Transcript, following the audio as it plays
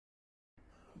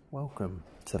Welcome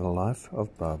to the life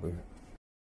of BaBu.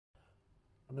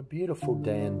 On a beautiful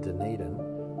day in Dunedin,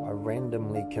 I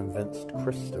randomly convinced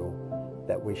Crystal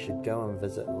that we should go and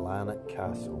visit Larnach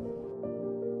Castle.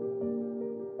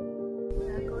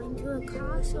 We're going to a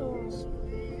castle.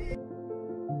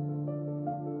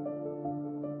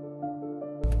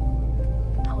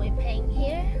 Are we paying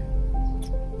here?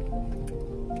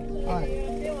 Hi.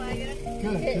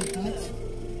 Good, thanks.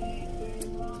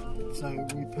 So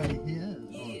we pay here?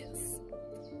 Yes.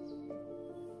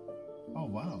 Oh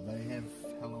wow, they have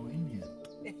Halloween here.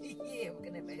 Yeah, we're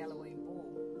going to have a Halloween ball.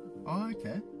 Oh,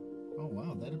 okay. Oh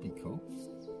wow, that'd be cool.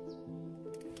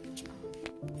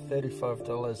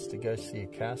 $35 to go see a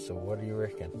castle, what do you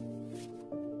reckon?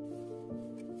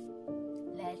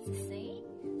 Let's see.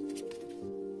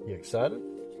 You excited?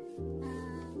 A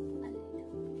little.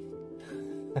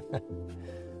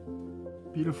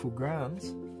 Beautiful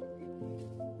grounds.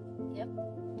 Yep.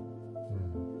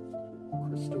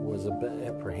 Crystal was a bit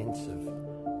apprehensive,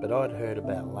 but I'd heard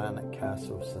about Larnach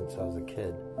Castle since I was a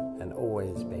kid and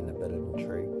always been a bit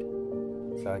intrigued.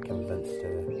 So I convinced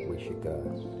her we should go.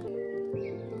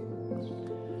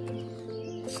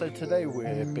 So today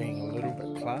we're being a little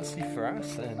bit classy for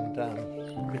us and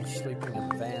been sleeping in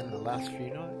the van the last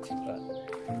few nights, but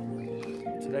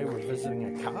today we're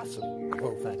visiting a castle, of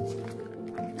all things.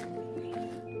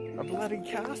 A bloody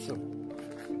castle.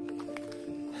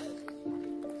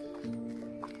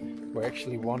 We're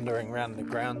actually wandering around the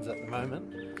grounds at the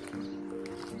moment.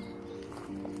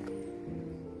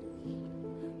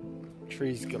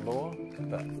 Trees galore,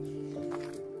 but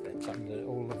that's under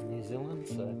all of New Zealand,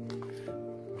 so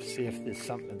we'll see if there's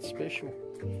something special.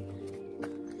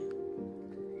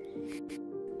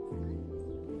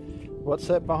 What's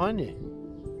that behind you?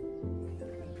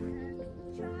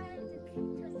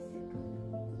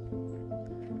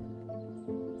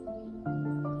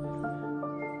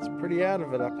 It's pretty out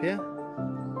of it up here.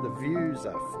 The views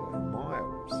are for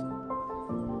miles.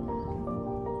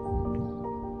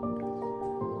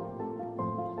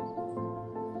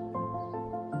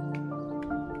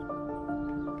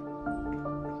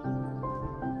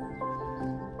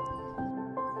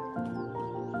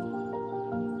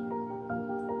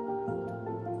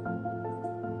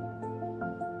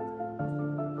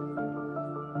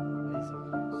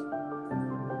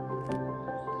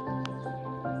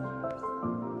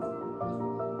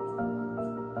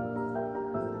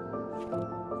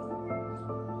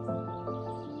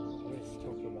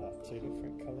 Two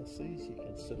different colour seas, you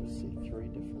can sort of see three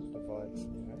different divides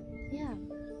there. Yeah.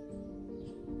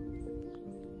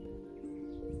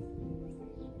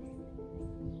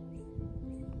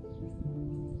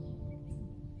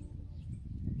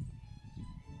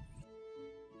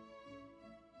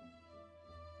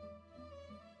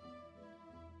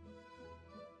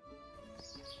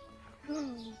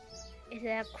 Is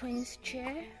that a queen's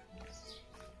chair?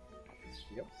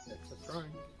 Yep, that's a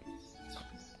throne.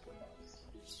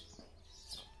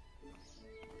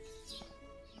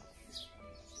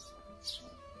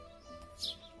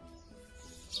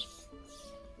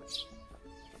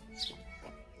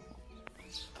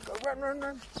 Go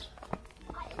run!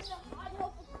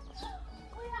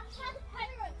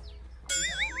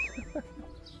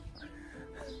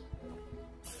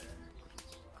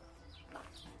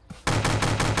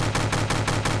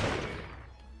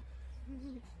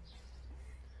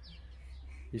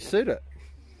 You suit it.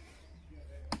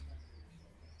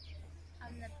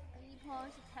 I'm the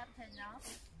people's captain now.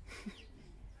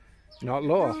 Not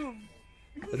law.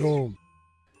 At all.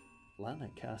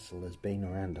 Larnach Castle has been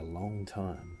around a long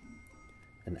time.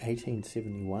 In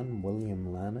 1871,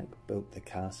 William Larnach built the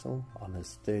castle on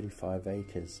his 35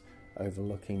 acres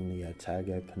overlooking the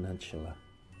Otago Peninsula.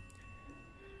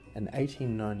 In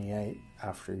 1898,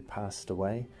 after he passed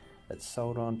away, it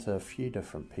sold on to a few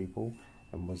different people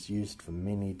and was used for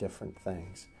many different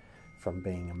things, from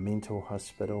being a mental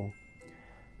hospital,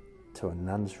 to a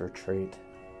nun's retreat,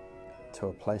 to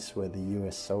a place where the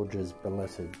US soldiers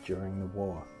billeted during the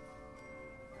war.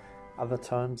 Other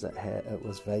times it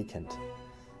was vacant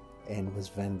and was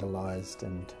vandalised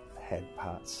and had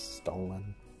parts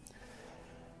stolen.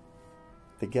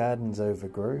 The gardens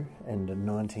overgrew, and in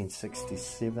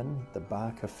 1967 the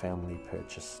Barker family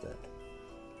purchased it.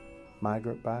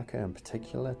 Margaret Barker in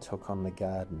particular took on the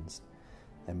gardens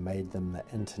and made them the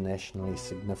internationally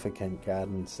significant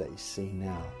gardens that you see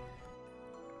now.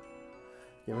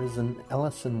 There is an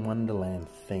Alice in Wonderland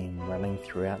theme running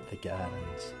throughout the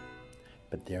gardens,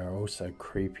 but there are also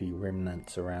creepy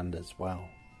remnants around as well.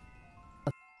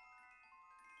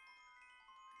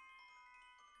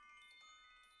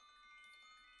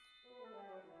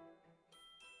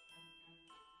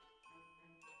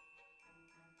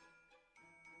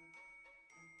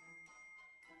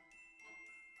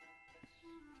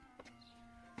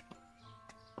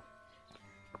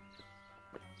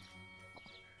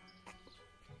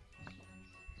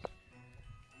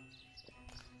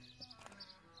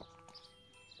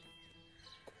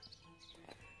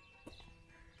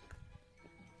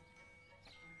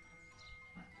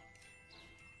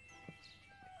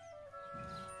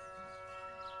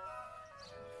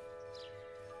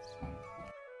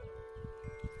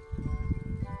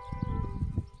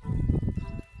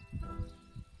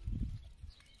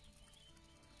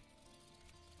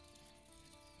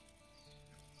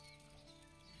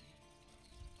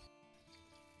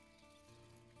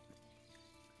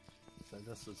 So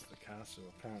this is the castle.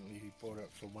 Apparently he bought it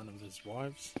for one of his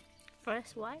wives.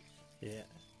 First wife? Yeah.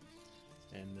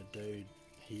 And the dude,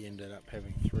 he ended up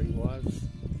having 3 wives.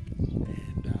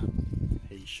 And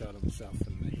he shot himself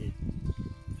in the head.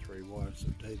 3 wives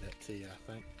will do that to you,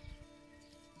 I think.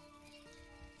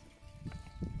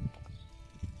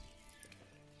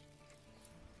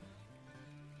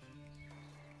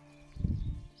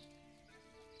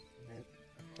 And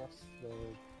across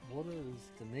the water is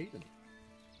Dunedin.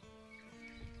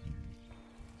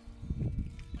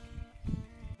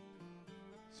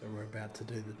 So we're about to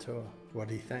do the tour. What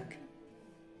do you think?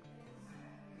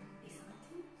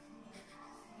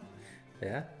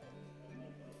 Yeah?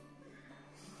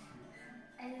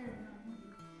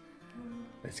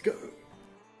 Let's go!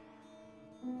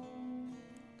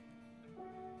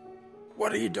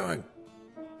 What are you doing?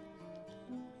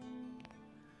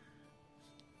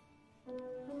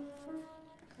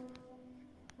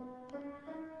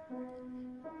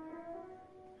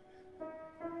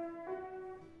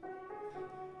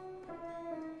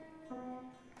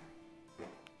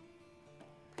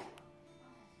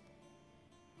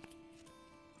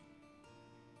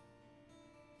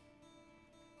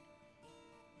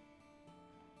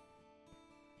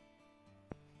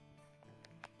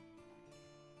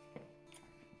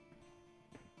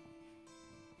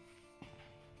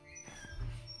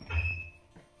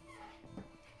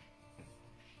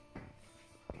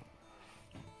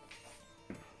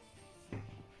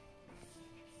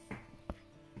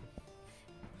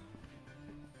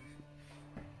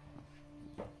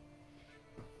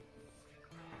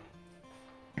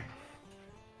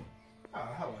 Oh,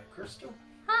 hello, Crystal.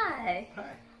 Hi!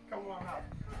 Hey, come on up.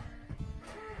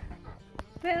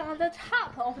 We're on the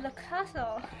top of the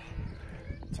castle.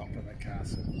 Top of the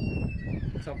castle.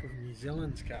 Top of New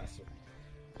Zealand's castle.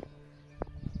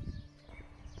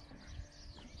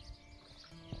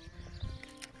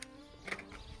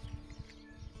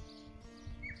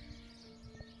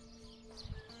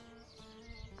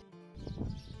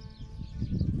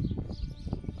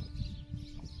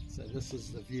 So this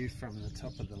is the view from the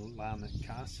top of the Larnach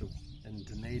Castle in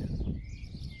Dunedin.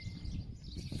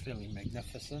 It's fairly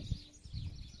magnificent.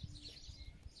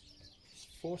 It's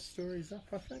 4 stories up,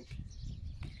 I think.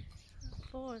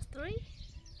 4, 3?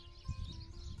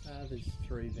 There's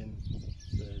 3, then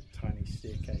the tiny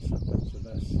staircase up into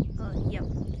this. Oh, yep.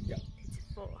 Yep.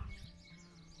 It's 4.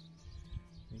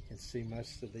 You can see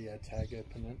most of the Otago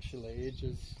Peninsula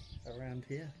edges around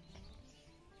here.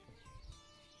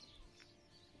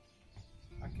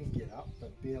 I can get up,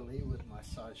 but barely with my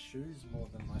size shoes, more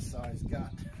than my size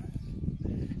gut.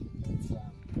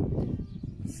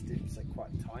 The steps are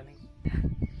quite tiny.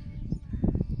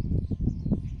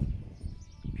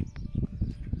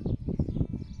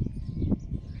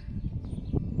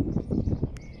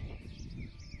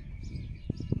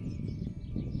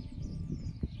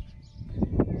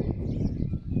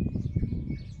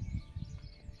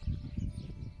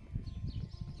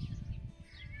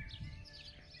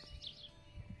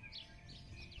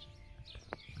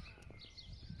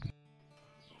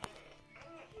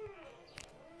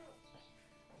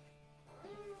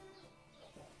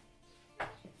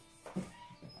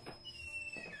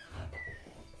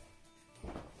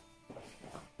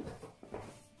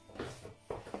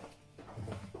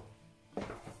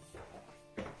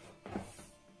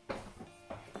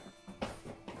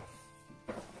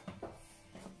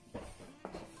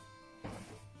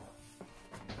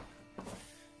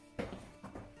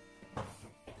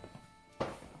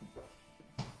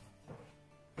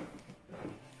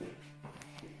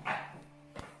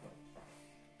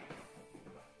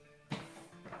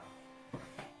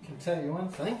 Tell you one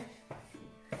thing,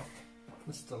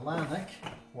 Mr. Larnach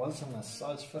was in a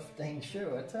size 15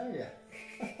 shoe, I tell you.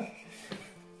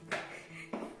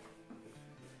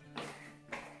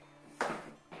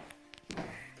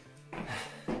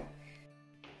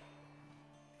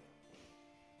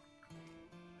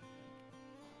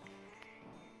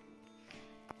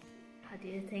 How do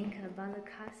you think about the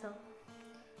castle?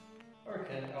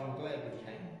 Okay, I'm glad we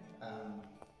came.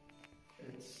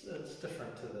 It's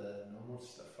different to the normal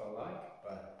stuff I like,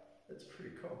 but it's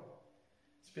pretty cool.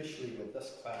 Especially with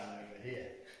this clown over here.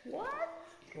 What?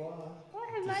 What? What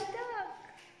have I done?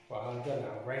 Well, I'm going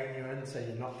to ring you in so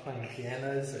you're not playing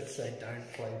pianos that say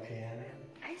don't play piano.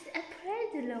 I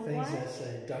played the Things one. that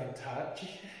say don't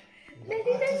touch. They Why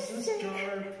didn't does this say-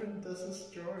 door open? Does this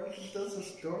door open? Does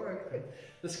this door open?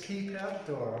 This keep out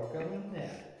door, I'll go in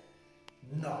there.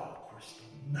 No, Crystal,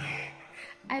 no.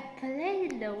 I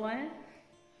played the one,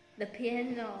 the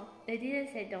piano. They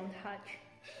didn't say don't touch.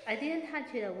 I didn't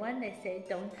touch the one they say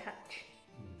don't touch.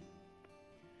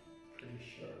 Pretty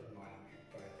sure it might be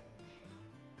both.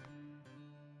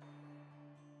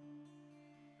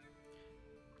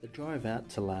 The drive out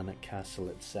to Larnach Castle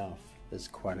itself is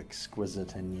quite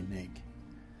exquisite and unique,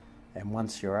 and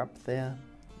once you're up there,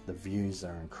 the views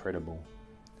are incredible.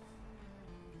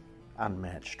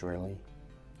 Unmatched, really.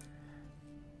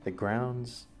 The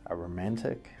grounds are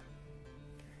romantic,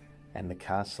 and the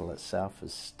castle itself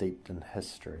is steeped in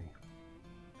history.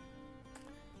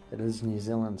 It is New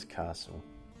Zealand's castle.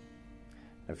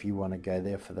 If you want to go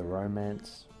there for the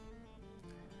romance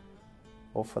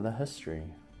or for the history,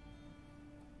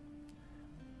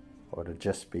 or to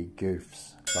just be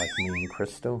goofs like me and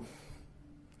Crystal,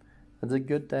 it's a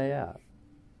good day out.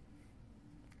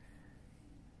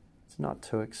 It's not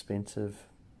too expensive,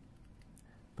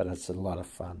 but it's a lot of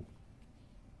fun.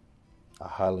 I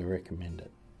highly recommend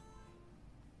it.